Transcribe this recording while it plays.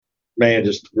Man,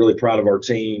 just really proud of our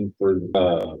team for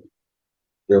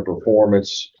their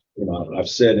performance. I've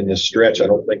said in this stretch, I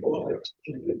don't think we're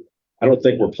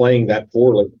playing that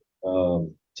poorly.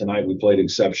 Tonight we played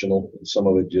exceptional, and some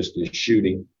of it just is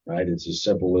shooting. Right, it's as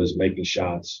simple as making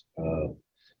shots.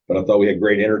 But I thought we had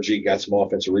great energy, got some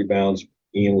offensive rebounds.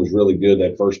 Ian was really good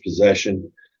that first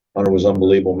possession. Hunter was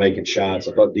unbelievable making shots.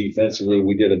 I thought defensively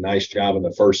we did a nice job in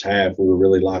the first half. We were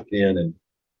really locked in and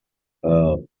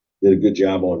did a good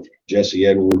job on Jesse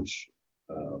Edwards,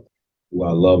 who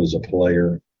I love as a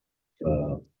player,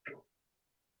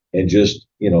 and just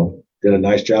did a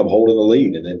nice job holding the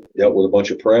lead, and then dealt with a bunch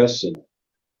of press and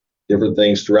different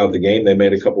things throughout the game. They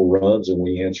made a couple runs, and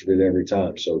we answered it every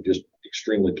time. So just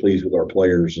extremely pleased with our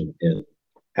players and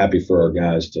happy for our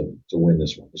guys to win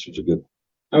this one. This was a good one.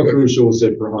 How crucial is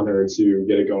it for Hunter to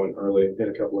get it going early, hit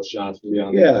a couple of shots from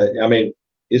beyond? Yeah, I mean,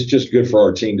 it's just good for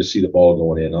our team to see the ball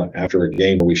going in. After a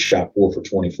game where we shot 4 for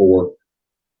 24,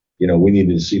 we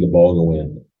needed to see the ball go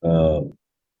in.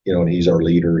 And he's our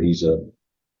leader. We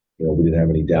didn't have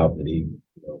any doubt that he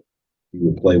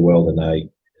would play well tonight.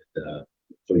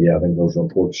 So yeah, I think those are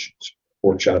important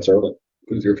shots early.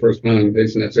 It was your first time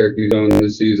facing that Syracuse zone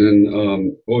this season.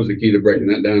 What was the key to breaking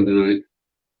that down tonight?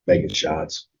 Making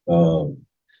shots. When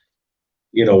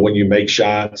you make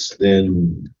shots,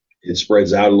 then it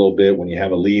spreads out a little bit. When you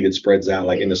have a lead, it spreads out.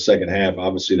 Like in the second half,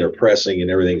 obviously they're pressing and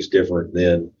everything's different.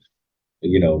 Then,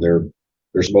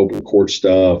 there's some open court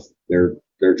stuff. They're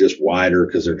just wider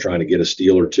because they're trying to get a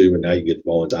steal or two, and now you get the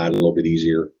ball inside a little bit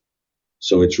easier.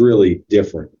 So it's really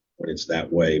different when it's that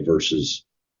way versus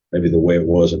maybe the way it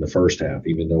was in the first half,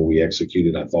 even though we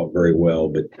executed, I thought, very well.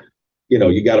 But,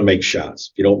 you got to make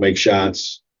shots. If you don't make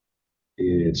shots,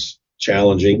 it's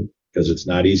challenging because it's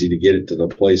not easy to get it to the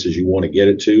places you want to get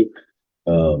it to.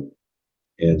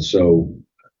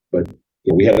 But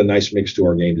we had a nice mix to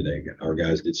our game today. Our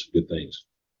guys did some good things.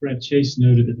 Brad, Chase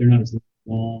noted that they're not as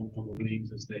long on the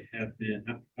wings as they have been.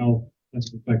 How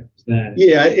that's effective is that?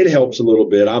 Yeah, it helps a little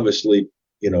bit. Obviously,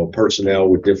 personnel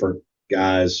with different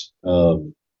guys. There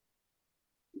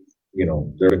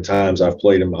have been times I've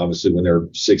played them, obviously, when they're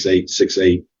 6'8",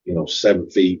 7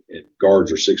 feet, and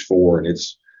guards are 6'4", and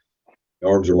the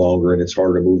arms are longer, and it's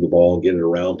harder to move the ball and get it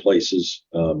around places.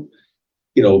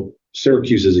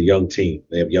 Syracuse is a young team.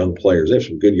 They have young players. They have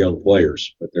some good young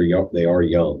players, but they're young. They are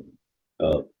young.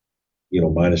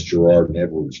 Minus Gerard and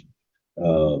Edwards.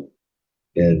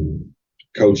 And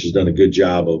coach has done a good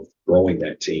job of growing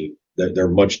that team. They're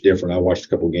much different. I watched a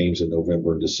couple of games in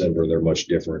November and December. They're much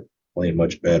different, playing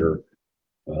much better.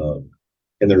 And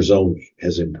their zone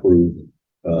has improved.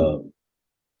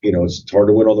 It's hard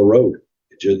to win on the road.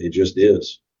 It just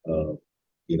is.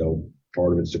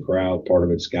 Part of it's the crowd. Part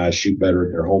of it's guys shoot better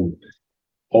in their home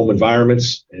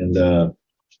environments. And,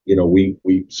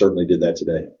 we certainly did that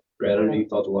today. Brad, I know you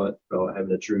talked a lot about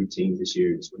having a true team this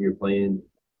year. Just when you're playing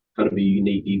kind of a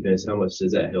unique defense, how much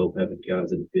does that help having guys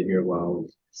that have been here a while?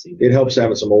 It helps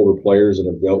having some older players that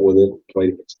have dealt with it,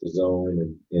 played against the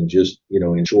zone, and just,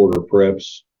 in shorter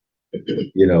preps,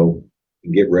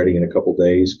 get ready in a couple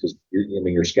days because,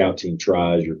 your scout team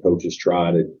tries, your coaches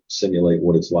try to simulate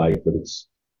what it's like, but it's,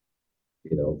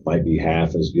 might be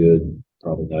half as good.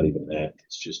 Probably not even that.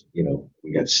 It's just,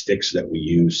 we got sticks that we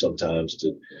use sometimes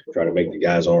to try to make the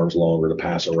guys' arms longer to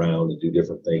pass around and do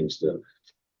different things to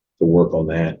work on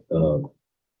that.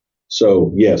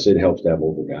 So, yes, it helps to have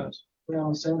older guys. Well,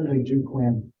 on Saturday, Duke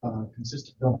ran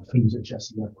consistent double teams at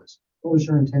Jesse Edwards. What was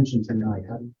your intention tonight?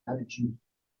 How did you?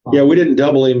 Yeah, we didn't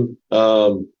double him,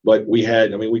 but we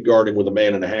guard him with a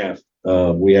man and a half.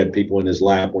 We had people in his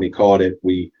lap when he caught it.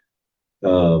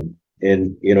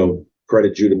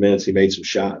 Credit Judah Mintz, he made some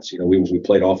shots. We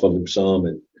played off of him some,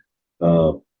 and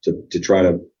to try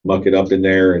to muck it up in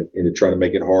there and to try to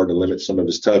make it hard to limit some of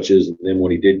his touches. And then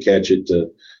when he did catch it, to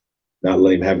not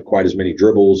let him have quite as many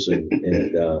dribbles.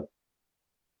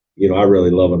 I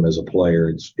really love him as a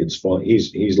player. It's fun.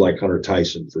 He's like Hunter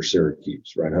Tyson for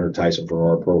Syracuse, right? Hunter Tyson for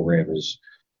our program is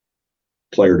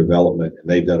player development, and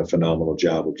they've done a phenomenal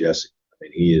job with Jesse.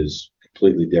 He is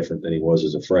completely different than he was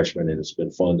as a freshman, and it's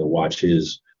been fun to watch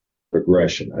his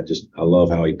progression. I love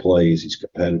how he plays. He's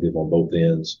competitive on both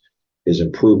ends. His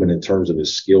improvement in terms of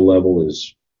his skill level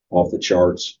is off the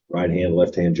charts. Right hand,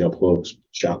 left hand jump hooks,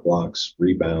 shot blocks,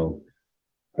 rebound.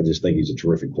 I just think he's a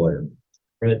terrific player.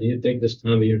 Brad, do you think this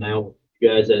time of year now, you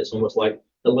guys, that it's almost like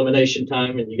elimination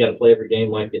time and you got to play every game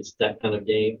like it's that kind of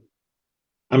game?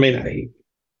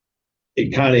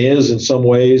 It kind of is in some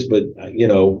ways, but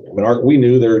we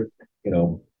knew they're,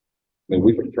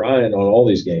 we've been trying on all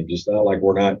these games. It's not like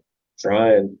we're not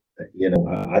trying.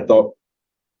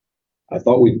 I I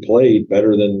thought we played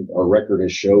better than our record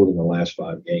has showed in the last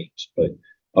 5 games, but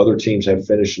other teams have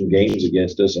finished some games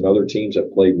against us and other teams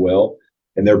have played well.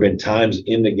 And there have been times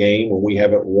in the game when we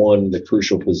haven't won the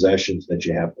crucial possessions that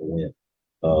you have to win.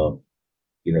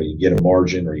 You know, you get a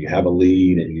margin or you have a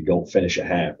lead and you don't finish a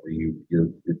half, or you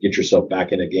get yourself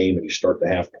back in a game and you start the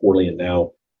half poorly and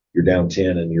now you're down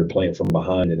 10 and you're playing from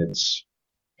behind, and it's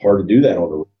hard to do that on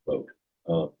the road.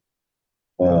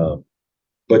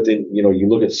 But then, you know, you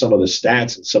look at some of the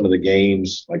stats in some of the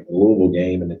games, like the Louisville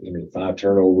game, and I mean, 5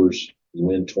 turnovers, we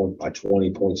win by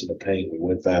 20 points in the paint, we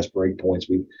win fast break points,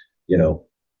 you know,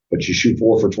 but you shoot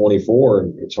 4 for 24,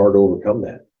 and it's hard to overcome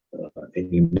that.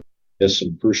 And you miss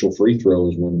some crucial free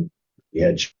throws when you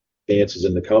had chances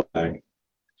in the comeback.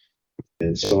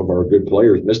 And some of our good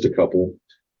players missed a couple.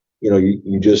 You know,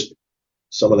 you just,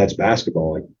 some of that's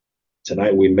basketball. Like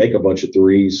tonight, we make a bunch of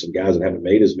threes, some guys that haven't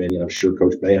made as many. And I'm sure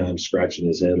Coach Boeheim's scratching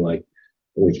his head like,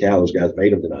 holy cow, those guys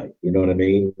made them tonight. You know what I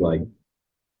mean? Like,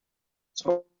 it's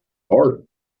hard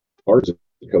as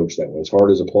a coach that way. It's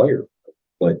hard as a player.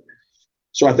 But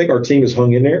so I think our team has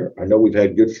hung in there. I know we've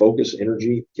had good focus,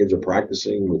 energy. Kids are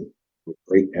practicing with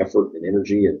great effort and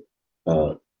energy.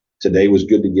 And today was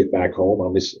good to get back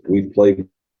home. We've played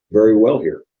very well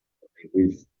here.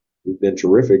 We've been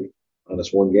terrific on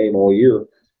this one game all year.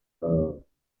 The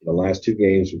last 2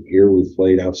 games here, we've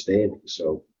played outstanding.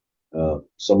 So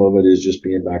some of it is just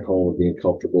being back home and being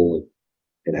comfortable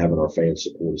and having our fans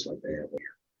support us like they have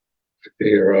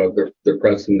here. They're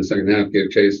pressing the second half, give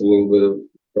Chase a little bit of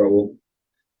trouble.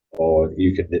 Or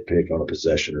you can nitpick on a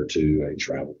possession or two. I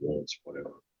traveled once,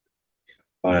 whatever.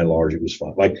 By and large, it was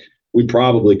fun. Like, we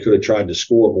probably could have tried to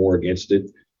score more against it,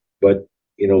 but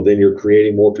you know, then you're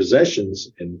creating more possessions,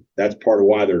 and that's part of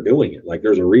why they're doing it. Like,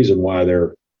 there's a reason why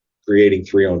they're creating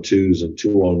 3-on-2s and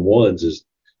 2-on-1s is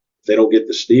if they don't get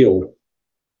the steal,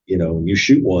 you know, and you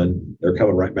shoot one, they're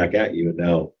coming right back at you. And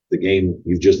now the game,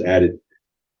 you've just added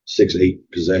 6,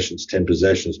 8 possessions, 10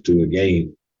 possessions to a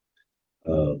game.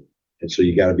 And so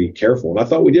you got to be careful. And I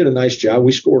thought we did a nice job.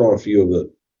 We scored on a few of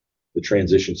the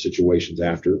transition situations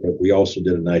after, but we also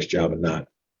did a nice job of not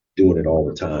doing it all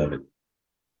the time and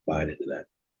buying into that.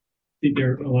 I think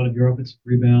there are a lot of your offensive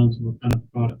rebounds were kind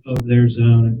of product of their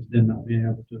zone and them not being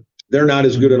able to. They're not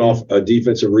as good an a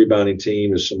defensive rebounding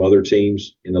team as some other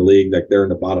teams in the league. Like, they're in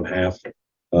the bottom half.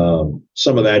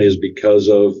 Some of that is because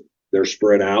of they're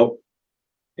spread out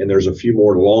and there's a few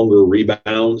more longer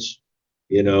rebounds,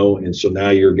 you know, and so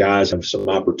now your guys have some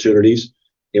opportunities.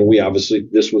 And we obviously,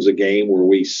 this was a game where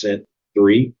we sent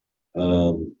 3,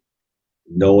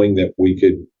 knowing that we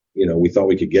could, you know, we thought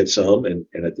we could get some. And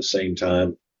at the same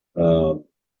time,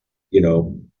 you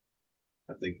know,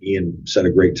 I think Ian set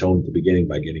a great tone at the beginning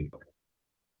by getting.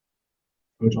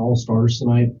 Coach, all stars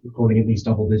tonight, recording at least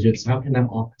double digits. How can that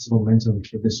offensive momentum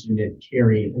for this unit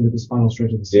carry into this final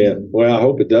stretch of the season? Yeah, well, I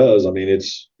hope it does. I mean,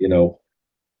 it's, you know,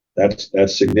 that's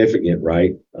significant,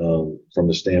 right? From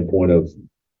the standpoint of,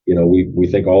 you know, we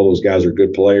think all those guys are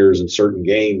good players in certain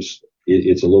games.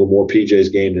 It's a little more PJ's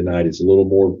game tonight. It's a little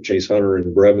more Chase Hunter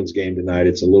and Brevin's game tonight.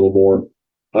 It's a little more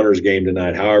Hunter's game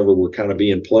tonight. However, we're kind of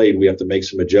being played. We have to make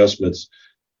some adjustments,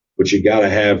 but you got to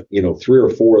have, you know, 3 or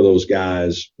 4 of those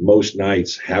guys most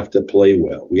nights have to play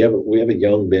well. We have a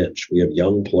young bench. We have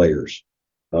young players.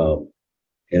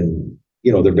 And,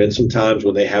 you know, there've been some times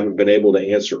when they haven't been able to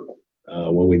answer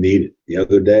when we need it. The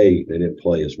other day, they didn't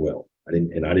play as well. I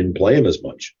didn't play them as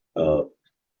much.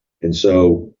 And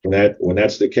so when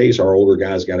that's the case, our older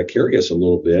guys got to carry us a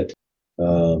little bit.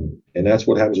 And that's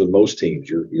what happens with most teams.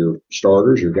 Your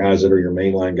starters, your guys that are your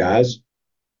mainline guys,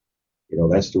 you know,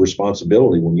 that's the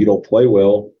responsibility. When you don't play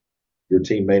well, your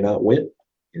team may not win.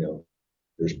 You know,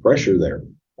 there's pressure there.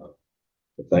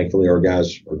 But thankfully, our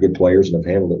guys are good players and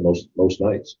have handled it most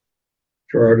nights.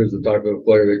 Gerard is the type of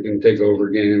player that can take over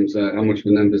games. How much of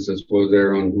an emphasis was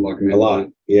there on locking him? A lot.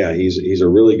 Yeah, he's a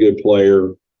really good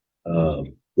player. A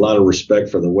lot of respect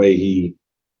for the way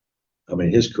I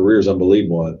mean, his career is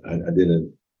unbelievable. I did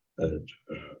I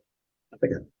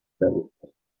think that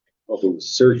it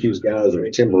was Syracuse guys or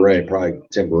Tim Murray, probably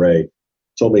Tim Murray,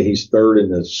 told me he's 3rd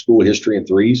in the school history in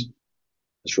threes.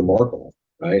 It's remarkable,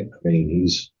 right? I mean,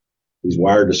 he's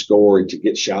wired to score, to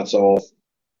get shots off,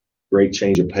 great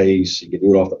change of pace. He can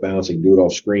do it off the bounce, he can do it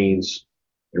off screens.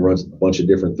 He runs a bunch of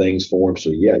different things for him. So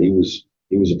yeah, he was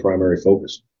a primary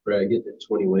focus. Brad, getting to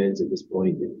 20 wins at this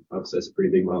point, and obviously that's a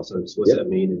pretty big milestone. So what's that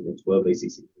mean in 12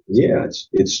 ACC? Yeah,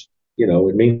 it's you know,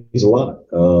 it means a lot.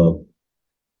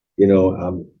 You know,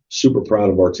 I'm super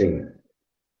proud of our team.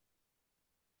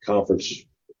 Conference,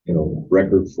 you know,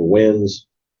 record for wins.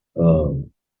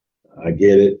 I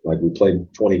get it. Like, we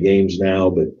played 20 games now,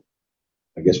 but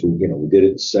I guess we did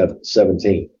it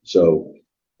 17. So,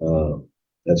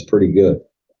 that's pretty good.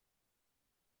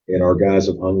 And our guys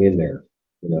have hung in there,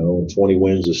 and 20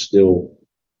 wins is still,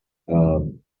 a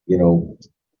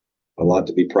lot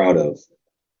to be proud of.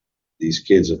 These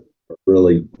kids have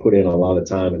really put in a lot of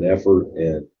time and effort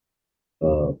and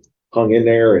hung in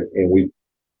there, and we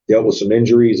dealt with some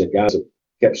injuries, and guys have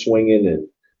kept swinging,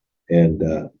 and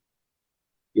I'm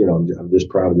just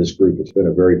proud of this group. It's been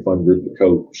a very fun group to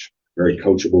coach, very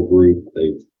coachable group.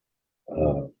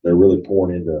 They're really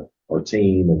pouring into our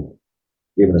team and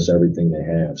giving us everything they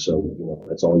have. So,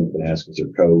 that's all you can ask as your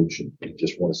coach, and you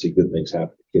just want to see good things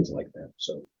happen to kids like that.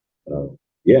 So,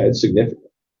 yeah, it's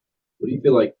significant. What do you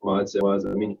feel like mindset wise?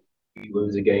 I mean, you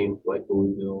lose a game like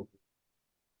Louisville,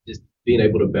 just being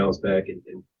able to bounce back and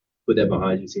put that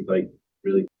behind you seems like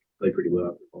really play pretty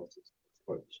well after losses.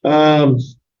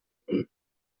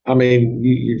 I mean,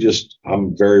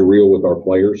 I'm very real with our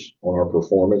players on our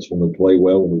performance when we play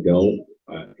well, when we don't.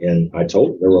 And I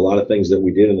told them there were a lot of things that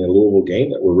we did in the Louisville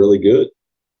game that were really good.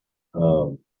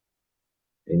 And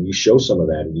you show some of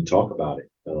that and you talk about it.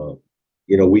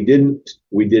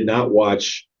 We did not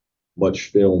watch much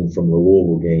film from the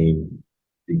Louisville game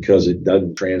because it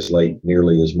doesn't translate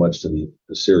nearly as much to the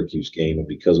Syracuse game, and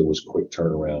because it was quick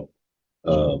turnaround.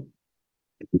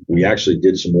 We actually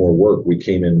did some more work. We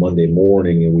came in Monday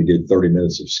morning and we did 30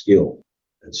 minutes of skill.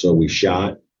 And so we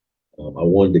shot. I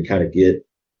wanted to kind of get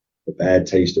the bad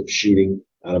taste of shooting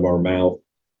out of our mouth.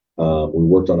 We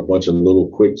worked on a bunch of little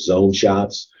quick zone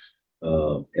shots.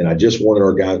 And I just wanted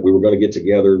our guys, we were going to get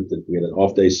together. We had an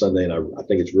off day Sunday, and I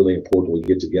think it's really important we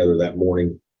get together that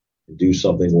morning and do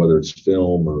something, whether it's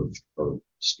film or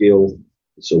skill.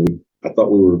 So I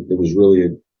thought it was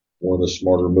really one of the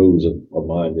smarter moves of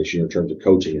mine this year in terms of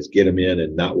coaching is get them in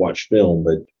and not watch film,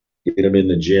 but get them in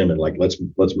the gym and let's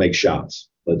make shots.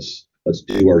 Let's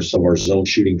do some of our zone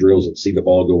shooting drills and see the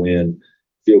ball go in.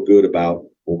 Feel good about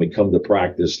when we come to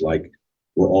practice, like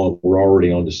we're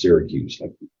already on to Syracuse.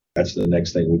 Like that's the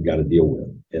next thing we've got to deal with.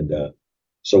 And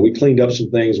so we cleaned up some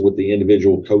things with the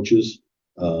individual coaches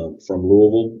from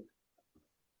Louisville.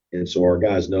 And so our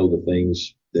guys know the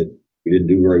things that we didn't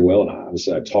do very well. And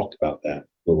obviously I talked about that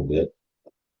a little bit.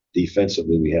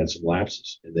 Defensively, we had some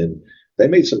lapses, and then they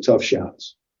made some tough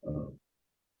shots. But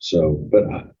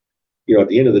at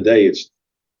the end of the day, it's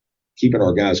keeping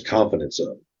our guys' confidence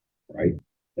up, right?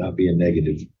 Not being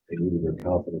negative and keeping their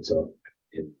confidence up.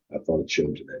 And I thought it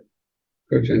showed today.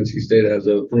 Coach, NC State has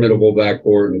a formidable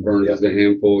backcourt, and Burns is a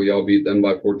handful. Y'all beat them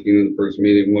by 14 in the first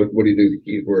meeting. What do you think the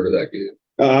keys were to that game?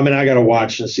 I got to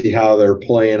watch and see how they're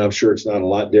playing. I'm sure it's not a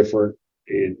lot different.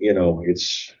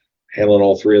 It's handling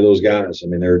all three of those guys. I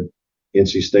mean,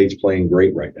 NC State's playing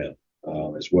great right now,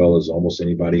 as well as almost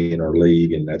anybody in our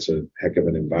league, and that's a heck of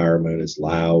an environment. It's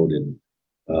loud, and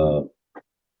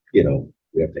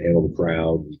we have to handle the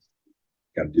crowd. We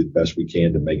got to do the best we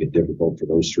can to make it difficult for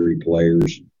those three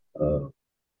players.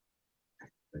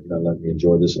 You're not letting me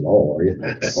enjoy this at all, are you?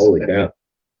 Holy cow!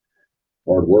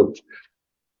 Hard work.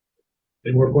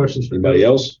 Any more questions for Anybody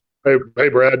else? Hey,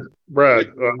 Brad, I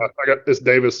got this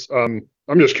Davis. I'm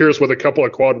just curious, with a couple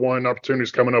of quad one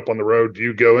opportunities coming up on the road, do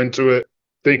you go into it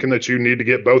thinking that you need to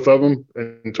get both of them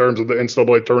in terms of the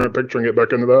NCAA tournament picture and get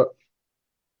back into that?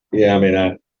 Yeah, I mean,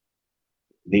 I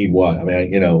need what? I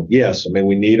mean, yes. I mean,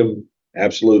 we need them.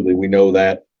 Absolutely. We know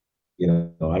that.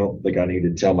 I don't think I need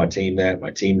to tell my team that.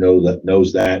 My team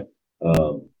knows that.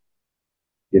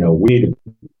 We need to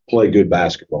play good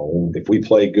basketball. If we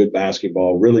play good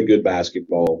basketball, really good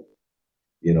basketball,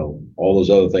 all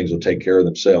those other things will take care of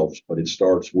themselves. But it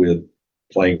starts with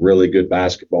playing really good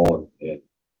basketball and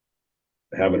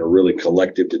having a really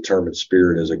collective, determined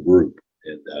spirit as a group.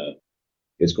 And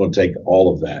it's going to take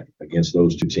all of that against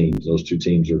those two teams. Those two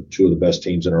teams are two of the best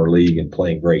teams in our league and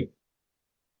playing great.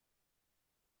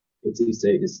 NC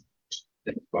State is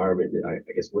that environment. I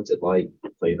guess what's it like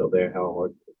playing out there? How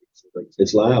hard?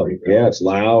 It's loud. Yeah, it's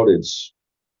loud. It's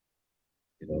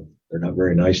they're not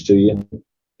very nice to you.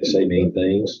 They say mean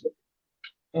things.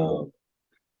 Obviously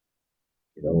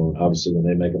when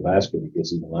they make a basket, it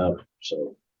gets even louder.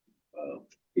 So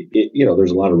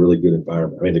there's a lot of really good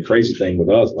environment. I mean, the crazy thing with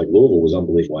us, like Louisville, was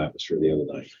unbelievable atmosphere the other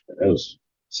night. That was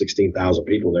 16,000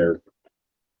 people there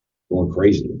going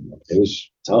crazy. It was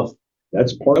tough.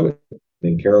 That's part of it.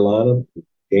 In Carolina,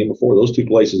 game before, those two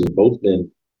places have both been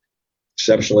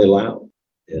exceptionally loud.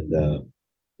 And,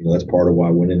 that's part of why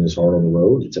winning is hard on the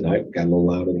road. Tonight got a little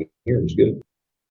loud in here. It was good.